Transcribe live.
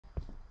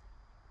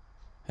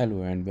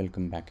Hello and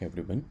welcome back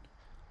everyone.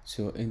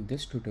 So in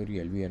this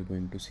tutorial we are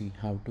going to see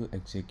how to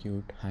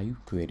execute Hive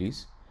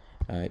queries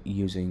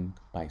using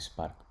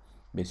PySpark.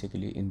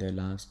 Basically in the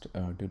last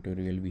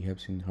tutorial we have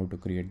seen how to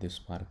create this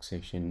Spark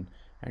session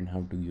and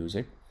how to use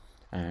it,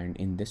 and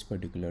in this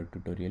particular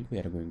tutorial we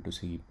are going to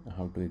see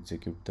how to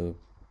execute the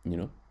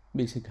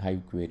basic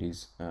Hive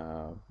queries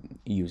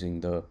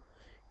using the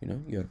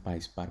your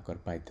PySpark or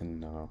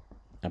Python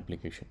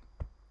application.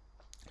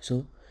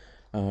 So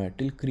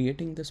till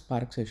creating the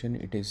Spark session,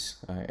 it is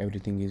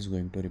everything is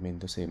going to remain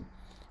the same.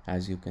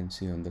 As you can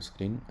see on the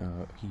screen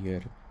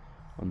here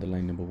on the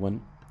line number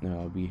 1,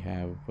 we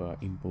have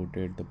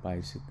imported the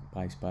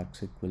PySpark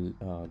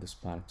SQL, the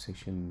Spark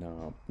session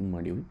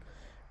module,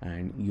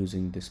 and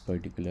using this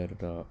particular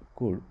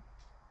code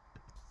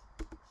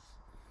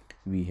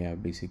we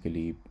have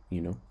basically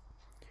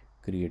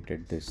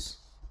created this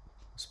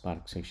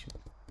Spark session.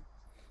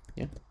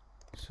 Yeah,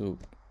 so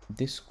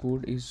this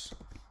code is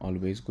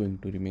always going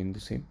to remain the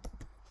same.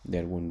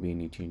 There won't be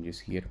any changes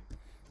here,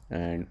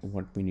 and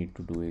what we need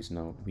to do is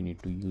now we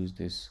need to use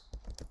this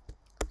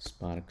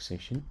Spark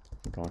session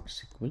dot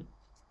SQL,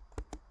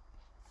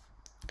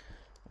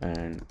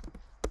 and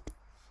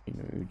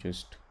you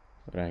just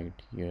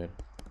write here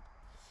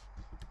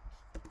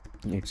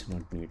it's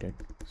not needed,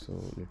 so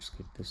let's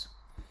skip this.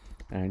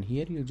 And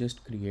here you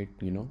just create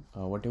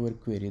whatever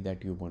query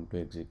that you want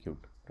to execute,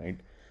 right?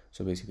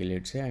 So basically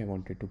let's say I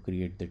wanted to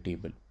create the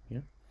table.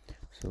 Yeah,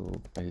 so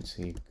I'll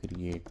say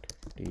create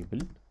table,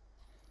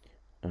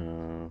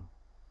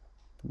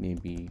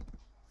 maybe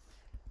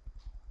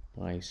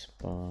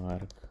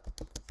PySpark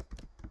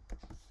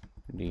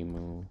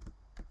demo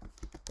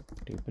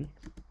table,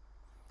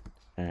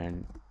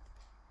 and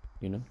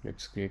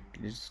let's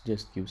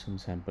just give some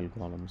sample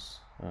columns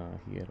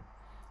here,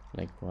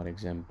 like for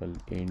example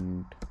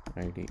int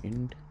id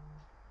int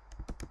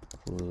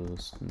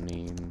first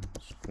name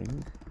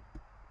string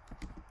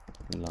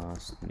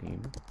last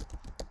name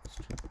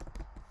string,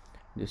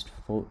 just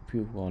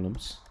few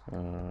columns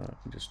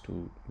just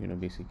to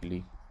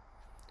basically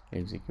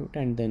execute.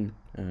 And then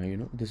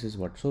this is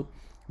what, so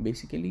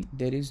basically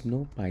there is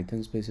no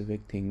Python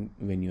specific thing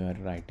when you are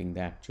writing the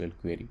actual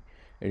query.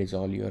 It is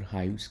all your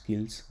Hive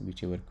skills.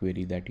 Whichever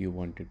query that you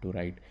wanted to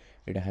write,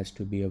 it has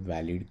to be a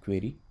valid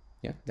query.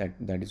 Yeah,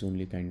 that is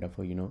only kind of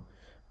a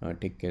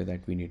take care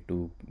that we need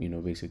to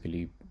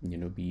basically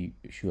be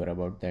sure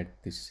about that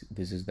this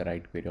is the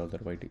right query,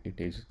 otherwise it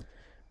is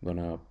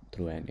gonna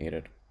throw an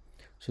error.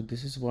 So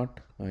this is what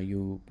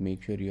you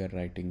make sure you are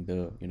writing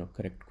the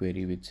correct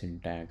query with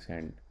syntax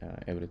and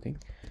everything,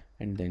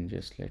 and then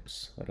just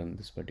let's run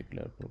this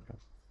particular program.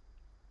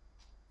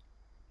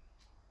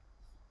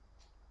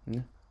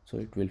 Yeah, so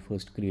it will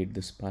first create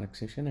the Spark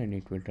session and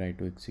it will try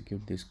to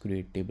execute this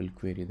create table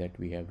query that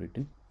we have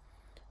written,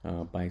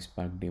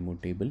 PySpark demo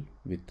table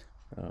with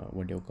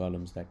whatever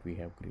columns that we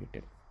have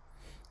created.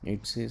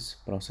 It says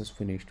process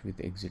finished with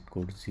exit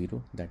code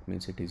 0. That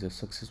means it is a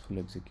successful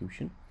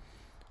execution.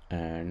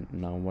 And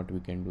now what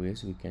we can do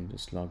is we can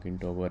just log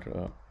into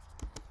our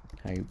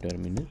Hive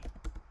terminal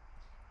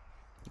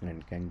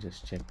and can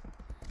just check.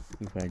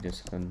 If I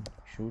just run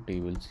show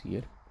tables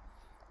here,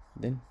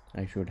 then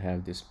I should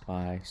have this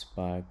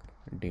PySpark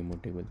demo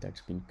table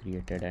that's been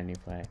created. And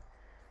if I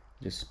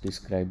just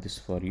describe this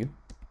for you,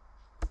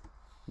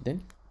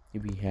 then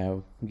we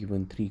have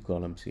given 3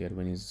 columns here.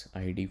 One is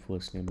id,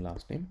 first name,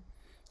 last name,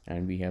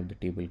 and we have the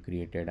table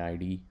created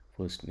id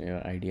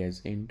id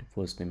as int,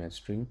 first name as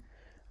string,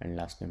 and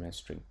last name as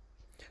string.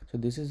 So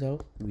this is how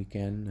we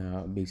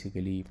can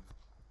basically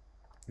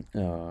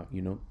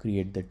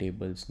create the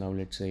tables. Now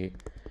let's say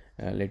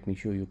let me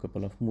show you a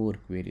couple of more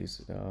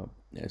queries.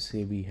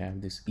 Say we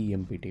have this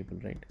emp table,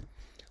 right?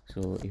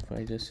 So if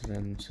I just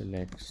run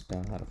select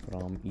star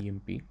from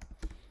emp,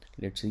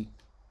 let's see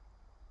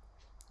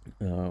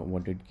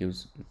what it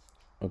gives.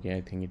 Okay,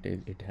 I think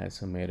it has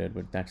some error,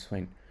 but that's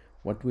fine.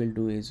 What we'll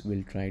do is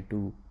we'll try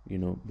to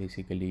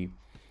basically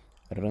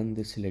run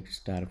the select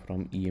star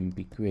from emp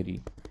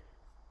query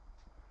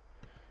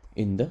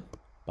in the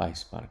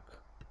PySpark.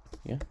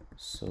 Yeah,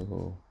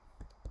 so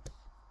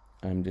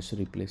I'm just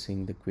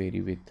replacing the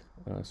query with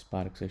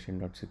spark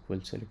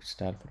session.sql select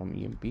star from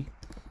emp.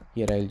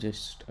 Here I'll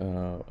just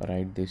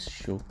write this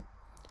show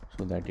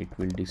so that it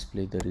will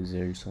display the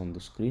results on the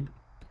screen.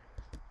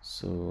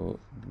 So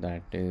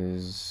that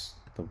is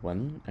the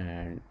one,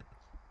 and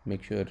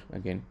make sure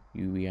again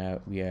we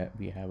have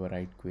a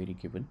right query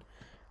given,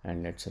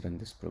 and let's run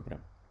this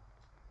program.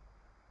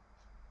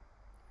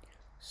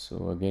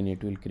 So again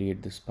it will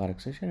create the Spark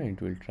session and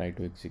it will try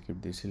to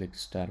execute the select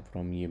star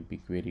from emp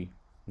query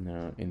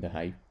in the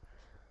Hive.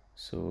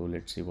 So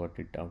let's see what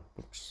it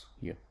outputs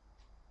here.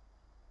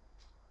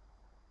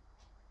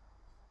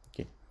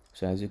 Okay,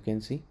 so as you can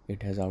see,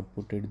 it has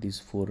outputted these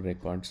 4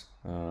 records,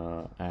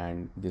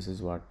 and this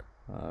is what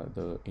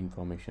the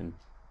information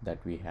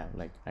that we have,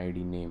 like id,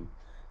 name,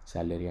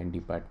 salary, and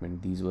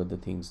department. These were the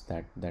things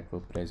that were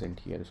present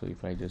here. So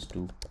if I just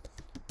do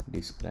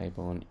describe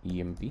on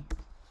emp,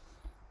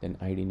 then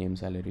id, name,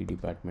 salary,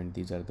 department,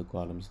 these are the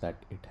columns that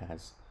it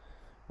has.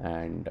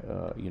 and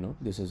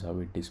this is how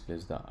it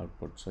displays the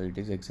output. So it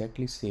is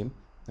exactly same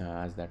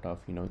as that of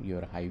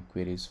your Hive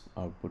queries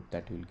output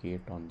that you'll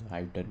get on the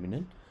Hive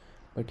terminal,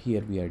 but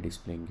here we are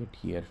displaying it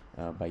here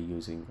by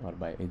using or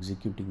by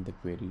executing the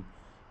query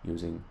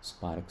using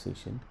Spark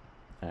session,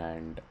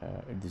 and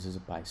this is a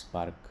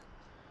PySpark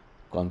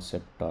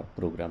concept or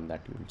program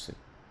that you will see.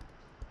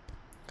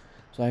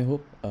 So I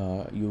hope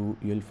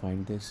you'll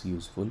find this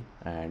useful,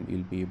 and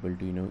you'll be able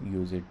to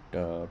use it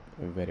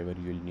wherever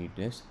you'll need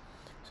this.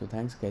 So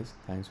thanks guys,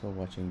 thanks for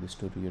watching this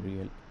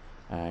tutorial,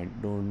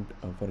 and don't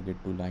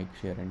forget to like,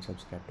 share and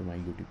subscribe to my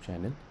YouTube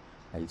channel.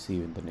 I'll see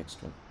you in the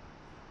next one.